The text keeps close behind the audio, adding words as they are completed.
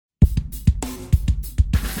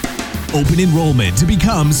Open enrollment to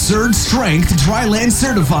become Surge Strength Dryland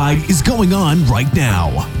Certified is going on right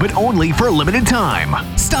now, but only for a limited time.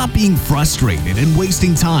 Stop being frustrated and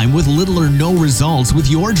wasting time with little or no results with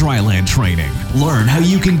your dryland training. Learn how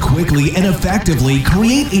you can quickly and effectively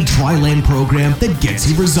create a dryland program that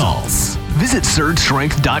gets you results. Visit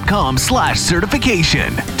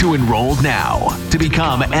surgestrength.com/certification to enroll now to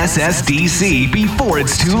become SSDC before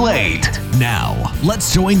it's too late. Now,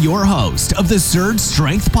 let's join your host of the Surge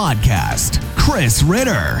Strength Podcast, Chris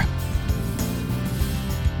Ritter.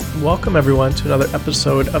 Welcome, everyone, to another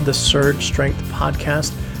episode of the Surge Strength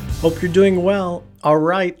Podcast. Hope you're doing well. All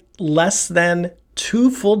right, less than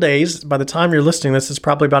 2 full days. By the time you're listening, this is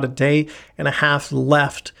probably about a day and a half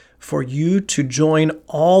left for you to join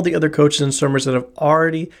all the other coaches and swimmers that have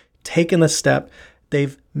already taken the step.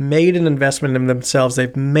 They've made an investment in themselves.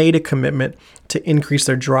 They've made a commitment to increase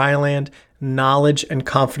their dryland knowledge and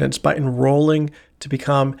confidence by enrolling to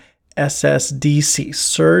become SSDC,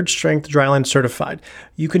 Surge Strength Dryland Certified.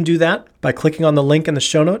 You can do that by clicking on the link in the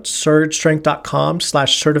show notes,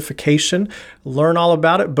 surgestrength.com/certification. Learn all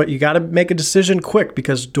about it, but you got to make a decision quick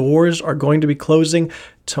because doors are going to be closing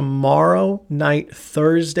tomorrow night,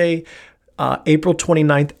 Thursday, April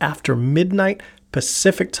 29th after midnight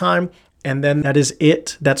Pacific time. And then that is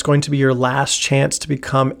it. That's going to be your last chance to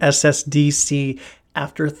become SSDC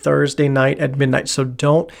after Thursday night at midnight. So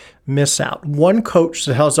don't miss out. One coach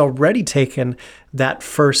that has already taken that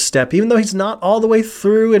first step, even though he's not all the way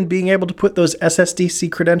through and being able to put those SSDC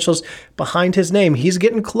credentials behind his name, he's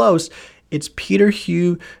getting close. It's Peter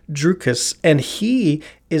Hugh Drukas, and he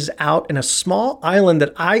is out in a small island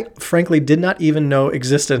that I frankly did not even know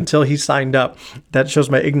existed until he signed up. That shows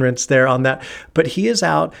my ignorance there on that. But he is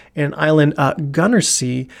out in an island,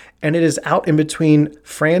 Gunnersea, and it is out in between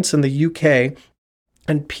France and the UK.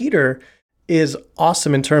 And Peter is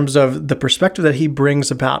awesome in terms of the perspective that he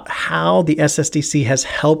brings about how the SSDC has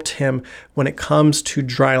helped him when it comes to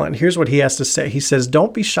dryland. Here's what he has to say. He says,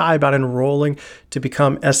 don't be shy about enrolling to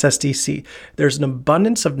become SSDC. There's an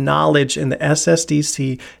abundance of knowledge in the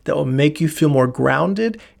SSDC that will make you feel more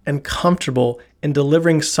grounded and comfortable in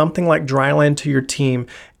delivering something like dryland to your team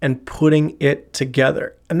and putting it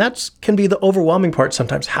together. And that can be the overwhelming part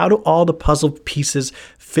sometimes. How do all the puzzle pieces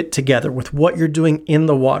fit together with what you're doing in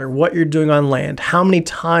the water, what you're doing on land? How many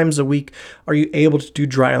times a week are you able to do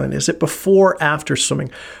dryland? Is it before or after swimming?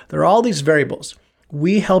 There are all these variables.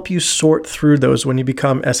 We help you sort through those when you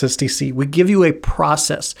become SSDC. We give you a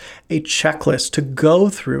process, a checklist to go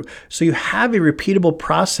through so you have a repeatable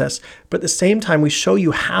process, but at the same time, we show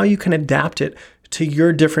you how you can adapt it to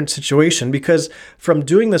your different situation. Because from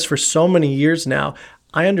doing this for so many years now,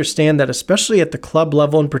 I understand that especially at the club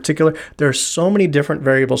level in particular, there are so many different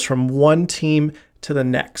variables from one team to the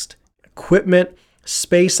next. Equipment,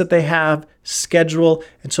 space that they have, schedule.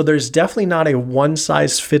 And so there's definitely not a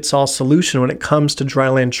one-size-fits-all solution when it comes to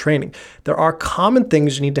dryland training. There are common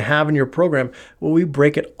things you need to have in your program where we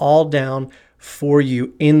break it all down for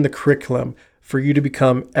you in the curriculum for you to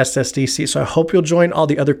become SSDC. So I hope you'll join all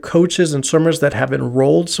the other coaches and swimmers that have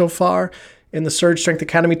enrolled so far in the Surge Strength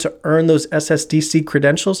Academy to earn those SSDC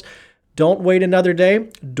credentials. Don't wait another day.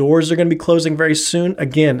 Doors are going to be closing very soon.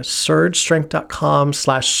 Again,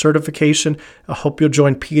 surgestrength.com/certification. I hope you'll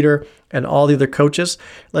join Peter and all the other coaches.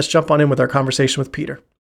 Let's jump on in with our conversation with Peter.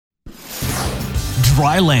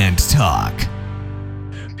 Dryland Talk.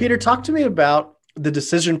 Peter, talk to me about the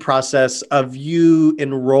decision process of you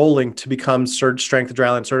enrolling to become Surge Strength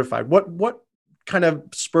Dryland Certified. What kind of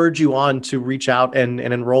spurred you on to reach out and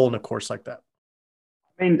enroll in a course like that?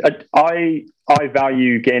 I mean, I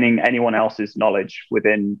value gaining anyone else's knowledge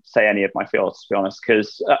within, say, any of my fields, to be honest,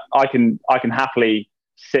 because I can happily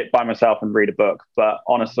sit by myself and read a book. But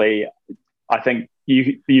honestly, I think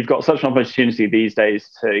you've got such an opportunity these days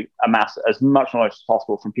to amass as much knowledge as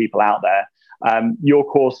possible from people out there. Your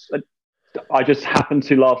course, I just happened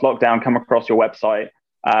to last lockdown come across your website.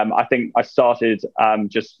 I think I started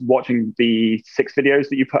just watching the 6 videos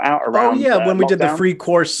that you put out around. Oh yeah, when we lockdown. did the free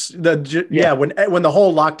course, when the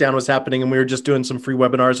whole lockdown was happening and we were just doing some free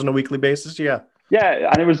webinars on a weekly basis. Yeah,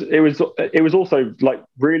 and it was also like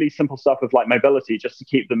really simple stuff of like mobility, just to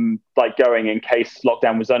keep them like going in case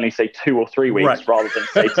lockdown was only say 2 or 3 weeks, right, rather than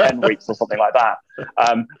say 10 weeks or something like that.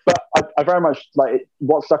 But I very much like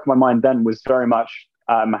what stuck in my mind then was very much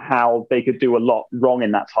how they could do a lot wrong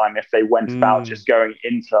in that time if they went about just going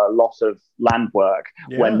into a lot of land work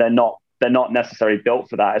when they're not necessarily built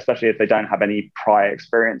for that, especially if they don't have any prior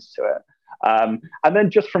experience to it. And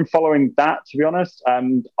then just from following that, to be honest,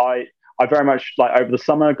 I very much like over the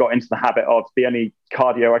summer got into the habit of the only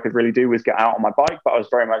cardio I could really do was get out on my bike, but I was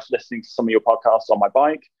very much listening to some of your podcasts on my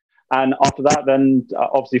bike. And after that, then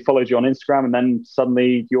obviously followed you on Instagram, and then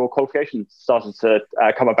suddenly your qualification started to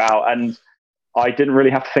come about. And I didn't really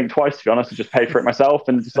have to think twice, to be honest. I just paid for it myself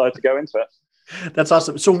and decided to go into it. That's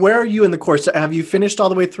awesome. So where are you in the course? Have you finished all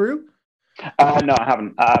the way through? No, I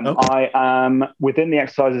haven't. Okay. I am within the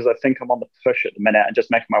exercises. I think I'm on the push at the minute and just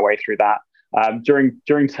making my way through that. During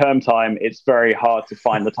term time, it's very hard to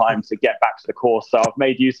find the time to get back to the course. So I've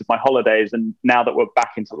made use of my holidays, and now that we're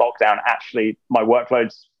back into lockdown, actually my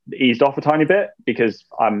workload's eased off a tiny bit because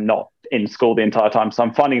I'm not in school the entire time. So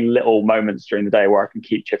I'm finding little moments during the day where I can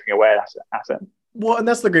keep chipping away at it. Well, and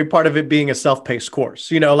that's the great part of it being a self-paced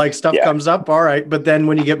course. Like stuff comes up, all right, but then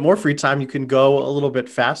when you get more free time, you can go a little bit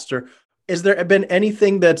faster. Is there been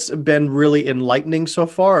anything that's been really enlightening so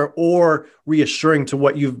far or reassuring to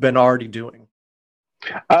what you've been already doing?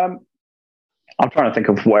 I'm trying to think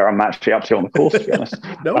of where I'm actually up to on the course, to be honest.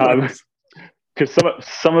 No, because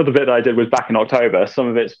some of the bit that I did was back in October. Some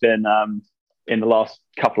of it's been in the last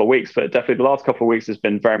couple of weeks, but definitely the last couple of weeks has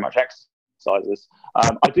been very much exercises.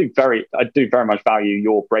 I do very much value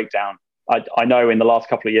your breakdown. I know in the last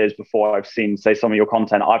couple of years before I've seen, say, some of your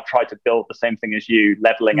content, I've tried to build the same thing as you,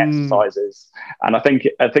 leveling exercises. And I think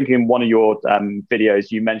in one of your videos,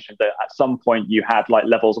 you mentioned that at some point you had like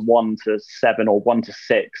levels 1 to 7 or 1 to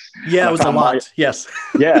 6. Yeah, it was a lot. Yes.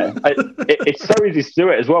 Yeah. It's so easy to do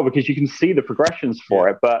it as well because you can see the progressions for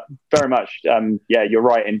it. But very much, you're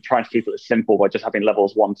right in trying to keep it simple by just having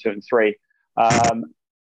levels 1, 2, and 3.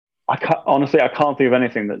 I can't think of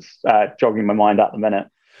anything that's jogging my mind at the minute.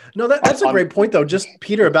 No, that's a great point, though, just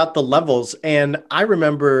Peter, about the levels. And I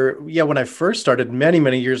remember, when I first started many,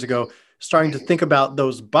 many years ago, starting to think about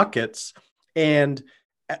those buckets. And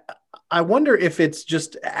I wonder if it's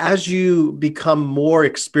just as you become more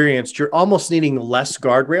experienced, you're almost needing less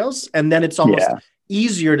guardrails. And then it's almost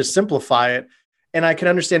easier to simplify it. And I can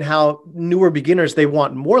understand how newer beginners, they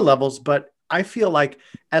want more levels. But I feel like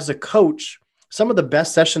as a coach, some of the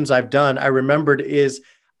best sessions I've done, I remembered is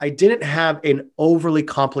I didn't have an overly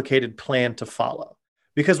complicated plan to follow,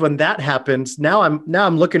 because when that happens, now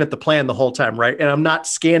I'm looking at the plan the whole time, right? And I'm not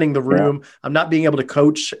scanning the room. I'm not being able to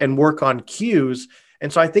coach and work on cues.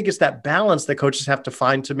 And so I think it's that balance that coaches have to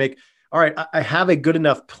find to make, all right, I have a good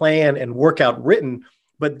enough plan and workout written,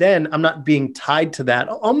 but then I'm not being tied to that.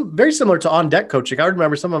 I'm very similar to on-deck coaching. I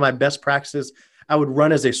remember some of my best practices I would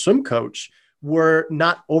run as a swim coach were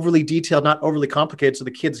not overly detailed, not overly complicated. So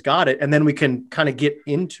the kids got it. And then we can kind of get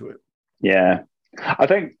into it. Yeah. I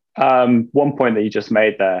think one point that you just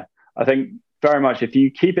made there, I think very much if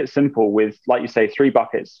you keep it simple with, like you say, 3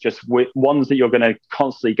 buckets, just with ones that you're going to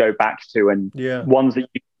constantly go back to and ones that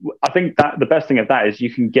I think that the best thing of that is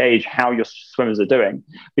you can gauge how your swimmers are doing.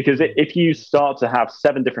 Because if you start to have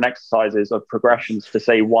 7 different exercises of progressions to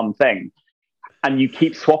say one thing, and you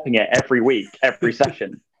keep swapping it every week, every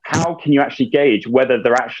session, how can you actually gauge whether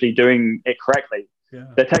they're actually doing it correctly? Yeah.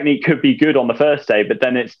 The technique could be good on the first day, but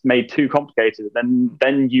then it's made too complicated.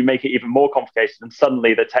 Then you make it even more complicated, and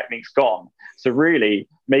suddenly the technique's gone. So really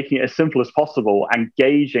making it as simple as possible and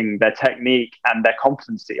gauging their technique and their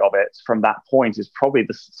competency of it from that point is probably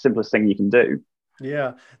the simplest thing you can do.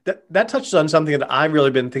 Yeah, that touches on something that I've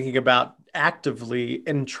really been thinking about actively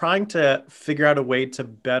and trying to figure out a way to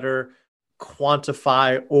better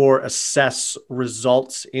quantify or assess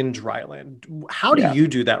results in dryland. How do you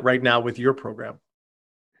do that right now with your program?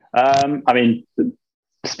 I mean,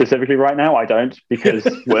 specifically right now, I don't, because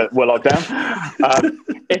we're locked down.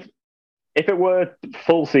 If it were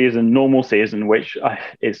full season, normal season, which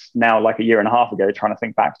is now like a year and a half ago, trying to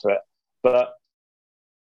think back to it. But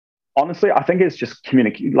honestly, I think it's just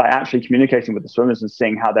actually communicating with the swimmers and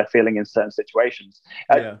seeing how they're feeling in certain situations.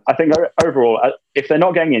 I think overall, if they're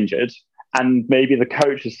not getting injured, and maybe the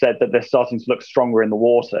coach has said that they're starting to look stronger in the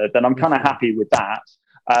water, then I'm kind of happy with that.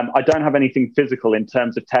 I don't have anything physical in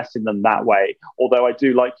terms of testing them that way, although I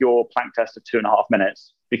do like your plank test of 2.5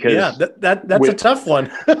 minutes. Because that's a tough one.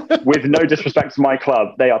 With no disrespect to my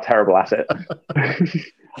club, they are terrible at it.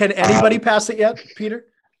 Can anybody pass it yet, Peter?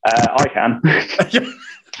 I can.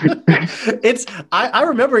 I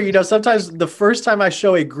remember, sometimes the first time I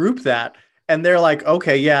show a group that, and they're like,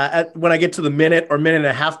 okay, when I get to the minute or minute and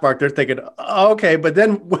a half mark, they're thinking, oh, okay. But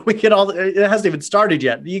then when we get it hasn't even started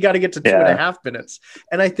yet. You got to get to 2.5 minutes.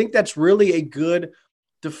 And I think that's really a good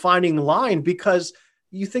defining line, because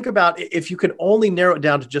you think about if you can only narrow it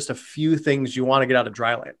down to just a few things you want to get out of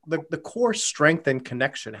dryland, the core strength and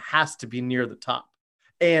connection has to be near the top.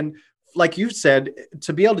 And like you've said,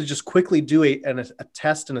 to be able to just quickly do a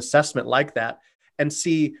test and assessment like that and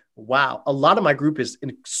see, wow, a lot of my group is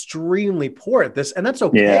extremely poor at this. And that's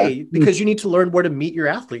okay, because you need to learn where to meet your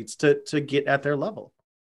athletes to get at their level.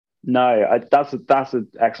 No, that's an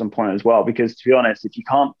excellent point as well. Because to be honest, if you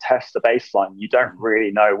can't test the baseline, you don't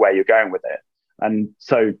really know where you're going with it. And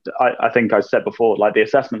so I think I said before, like the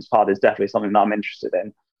assessments part is definitely something that I'm interested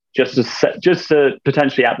in. Just to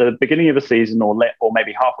potentially at the beginning of a season or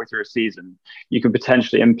maybe halfway through a season, you can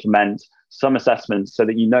potentially implement some assessments so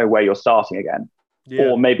that you know where you're starting again. Yeah.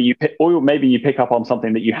 Or maybe you pick up on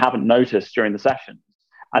something that you haven't noticed during the session,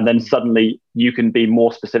 and then suddenly you can be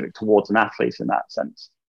more specific towards an athlete in that sense.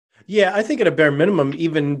 Yeah, I think at a bare minimum,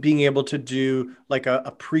 even being able to do like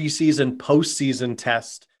a preseason, postseason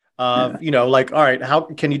test of, like, all right, how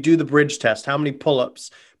can you do the bridge test? How many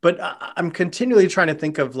pull-ups? But I'm continually trying to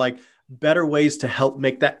think of like better ways to help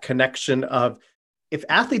make that connection of if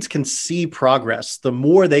athletes can see progress, the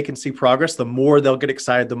more they can see progress, the more they'll get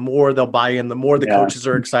excited, the more they'll buy in, the more the coaches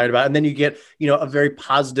are excited about it. And then you get, a very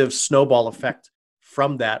positive snowball effect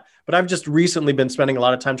from that. But I've just recently been spending a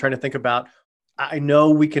lot of time trying to think about, I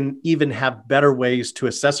know we can even have better ways to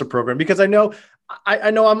assess a program because I know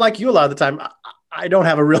I'm like you a lot of the time. I don't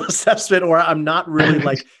have a real assessment, or I'm not really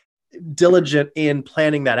like diligent in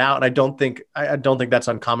planning that out. And I don't think that's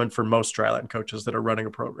uncommon for most dryland coaches that are running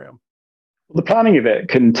a program. The planning of it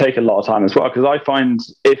can take a lot of time as well, because I find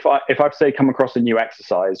if I've say come across a new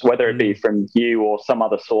exercise, whether it be from you or some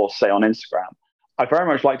other source, say on Instagram, I very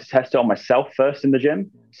much like to test it on myself first in the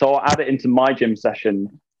gym. So I'll add it into my gym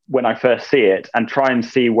session when I first see it and try and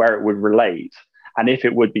see where it would relate and if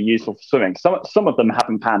it would be useful for swimming. Some of them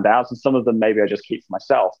haven't panned out, and some of them maybe I just keep for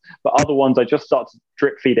myself. But other ones I just start to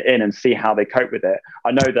drip feed it in and see how they cope with it.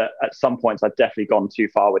 I know that at some points I've definitely gone too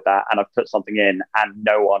far with that, and I've put something in and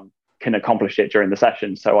no one can accomplish it during the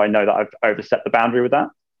session. So I know that I've overstepped the boundary with that.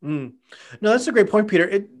 No, that's a great point,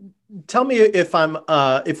 Peter. Tell me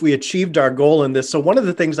if we achieved our goal in this. So one of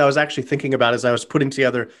the things I was actually thinking about as I was putting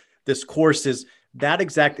together this course is that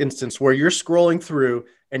exact instance where you're scrolling through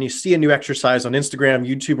and you see a new exercise on Instagram,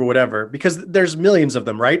 YouTube, or whatever, because there's millions of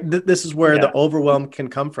them, right? This is where the overwhelm can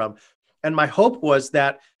come from. And my hope was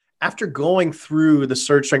that after going through the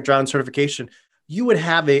Surge Strength Dryland certification, you would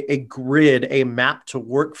have a grid, a map to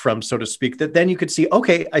work from, so to speak, that then you could see,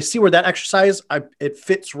 okay, I see where that exercise, it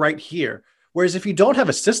fits right here. Whereas if you don't have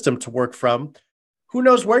a system to work from, who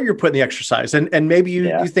knows where you're putting the exercise? And maybe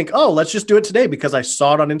you think, oh, let's just do it today because I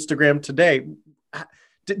saw it on Instagram today.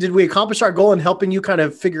 Did we accomplish our goal in helping you kind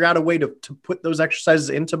of figure out a way to put those exercises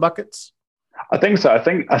into buckets? I think so. I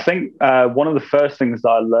think one of the first things that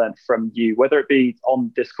I learned from you, whether it be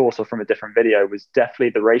on this course or from a different video, was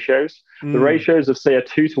definitely the ratios. The ratios of, say, a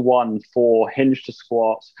 2-to-1 for hinge to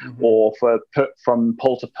squat or for from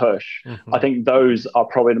pull to push. I think those are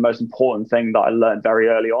probably the most important thing that I learned very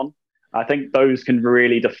early on. I think those can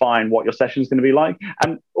really define what your session is going to be like.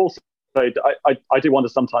 And also, I do wonder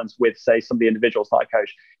sometimes with, say, some of the individuals that I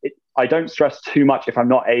coach, I don't stress too much if I'm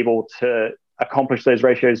not able to accomplish those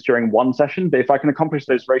ratios during one session. But if I can accomplish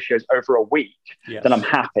those ratios over a week, then I'm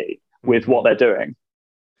happy with what they're doing.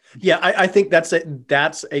 Yeah, I think that's a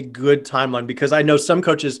good timeline, because I know some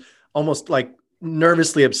coaches almost like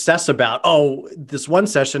nervously obsess about, this one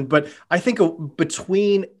session. But I think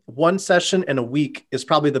between one session and a week is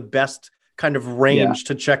probably the best kind of range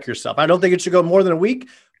to check yourself. I don't think it should go more than a week,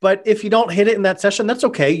 but if you don't hit it in that session, that's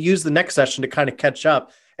okay. Use the next session to kind of catch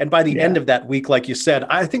up. And by the end of that week, like you said,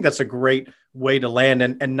 I think that's a great way to land,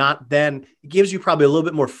 and not then it gives you probably a little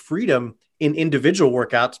bit more freedom in individual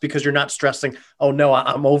workouts because you're not stressing, oh no,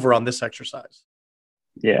 I'm over on this exercise.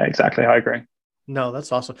 Yeah, exactly. I agree. No,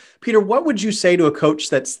 that's awesome. Peter, what would you say to a coach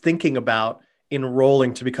that's thinking about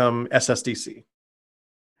enrolling to become SSDC?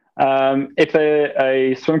 If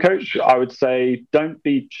a swim coach, I would say don't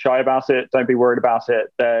be shy about it. Don't be worried about it.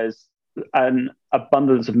 There's an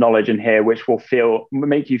abundance of knowledge in here which will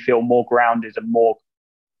make you feel more grounded and more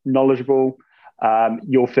knowledgeable.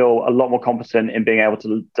 You'll feel a lot more competent in being able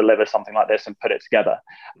to deliver something like this and put it together.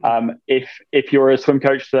 If you're a swim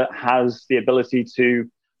coach that has the ability to,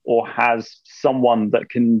 or has someone that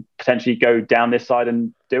can potentially go down this side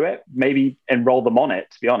and do it, maybe enroll them on it,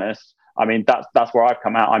 to be honest. I mean, that's where I've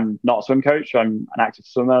come out. I'm not a swim coach. I'm an active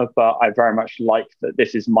swimmer, but I very much like that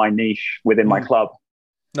this is my niche within my club.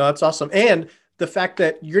 No, that's awesome. And the fact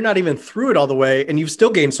that you're not even through it all the way and you've still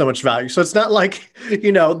gained so much value. So it's not like,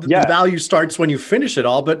 the value starts when you finish it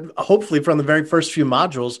all, but hopefully from the very first few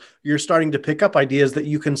modules, you're starting to pick up ideas that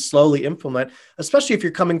you can slowly implement, especially if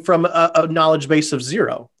you're coming from a knowledge base of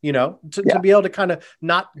zero, to be able to kind of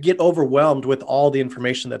not get overwhelmed with all the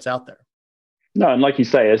information that's out there. No, and like you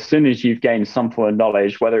say, as soon as you've gained some form of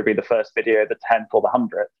knowledge, whether it be the first video, the 10th or the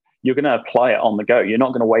 100th, you're going to apply it on the go. You're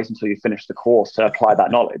not going to wait until you finish the course to apply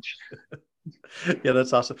that knowledge. Yeah,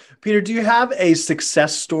 that's awesome. Peter, do you have a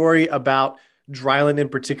success story about dryland in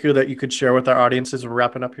particular that you could share with our audience as we're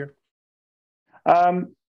wrapping up here? I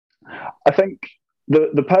think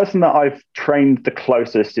the person that I've trained the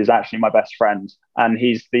closest is actually my best friend, and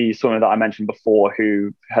he's the swimmer that I mentioned before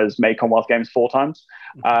who has made Commonwealth Games 4 times.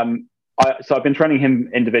 So I've been training him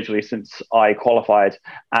individually since I qualified,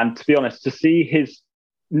 and to be honest, to see his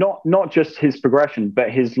not just his progression, but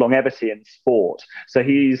his longevity in sport. So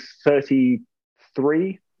he's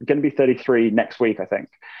 33, going to be 33 next week, I think.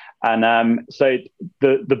 And so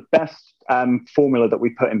the best formula that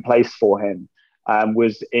we put in place for him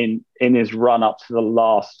was in his run up to the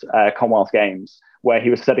last Commonwealth Games, where he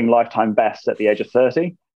was setting lifetime bests at the age of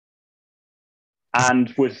 30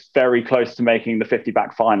 and was very close to making the 50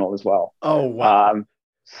 back final as well. Oh, wow.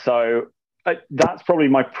 So that's probably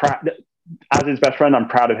as his best friend, I'm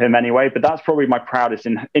proud of him anyway, but that's probably my proudest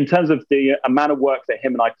in terms of the amount of work that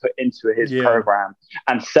him and I put into his program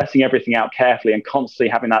and setting everything out carefully and constantly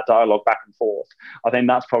having that dialogue back and forth. I think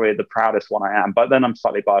that's probably the proudest one I am, but then I'm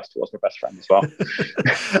slightly biased towards my best friend as well.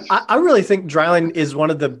 I really think dryland is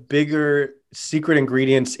one of the bigger secret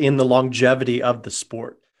ingredients in the longevity of the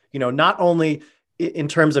sport. Not only in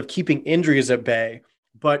terms of keeping injuries at bay,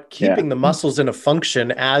 but keeping the muscles in a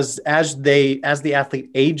function as the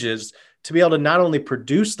athlete ages, to be able to not only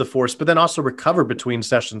produce the force, but then also recover between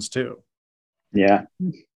sessions too. Yeah.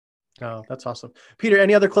 Oh, that's awesome. Peter,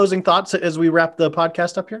 any other closing thoughts as we wrap the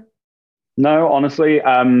podcast up here? No, honestly,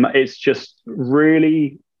 it's just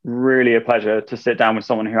really, really a pleasure to sit down with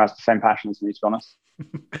someone who has the same passion as me, to be honest.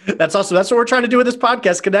 That's awesome. That's what we're trying to do with this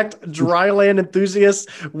podcast. Connect dryland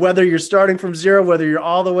enthusiasts, whether you're starting from zero, whether you're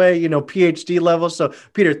all the way, PhD level. So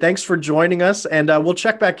Peter, thanks for joining us. And we'll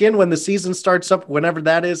check back in when the season starts up, whenever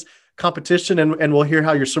that is, competition, and we'll hear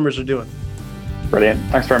how your swimmers are doing. Brilliant.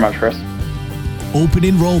 Thanks very much, Chris. Open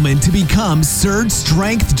enrollment to become Surge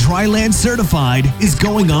Strength Dryland Certified is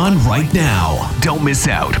going on right now. Don't miss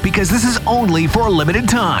out, because this is only for a limited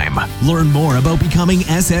time. Learn more about becoming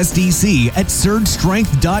SSDC at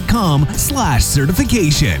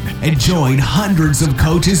surgestrength.com/certification and join hundreds of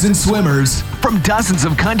coaches and swimmers from dozens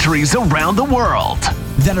of countries around the world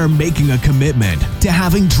that are making a commitment to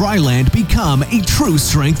having dryland become a true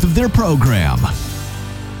strength of their program.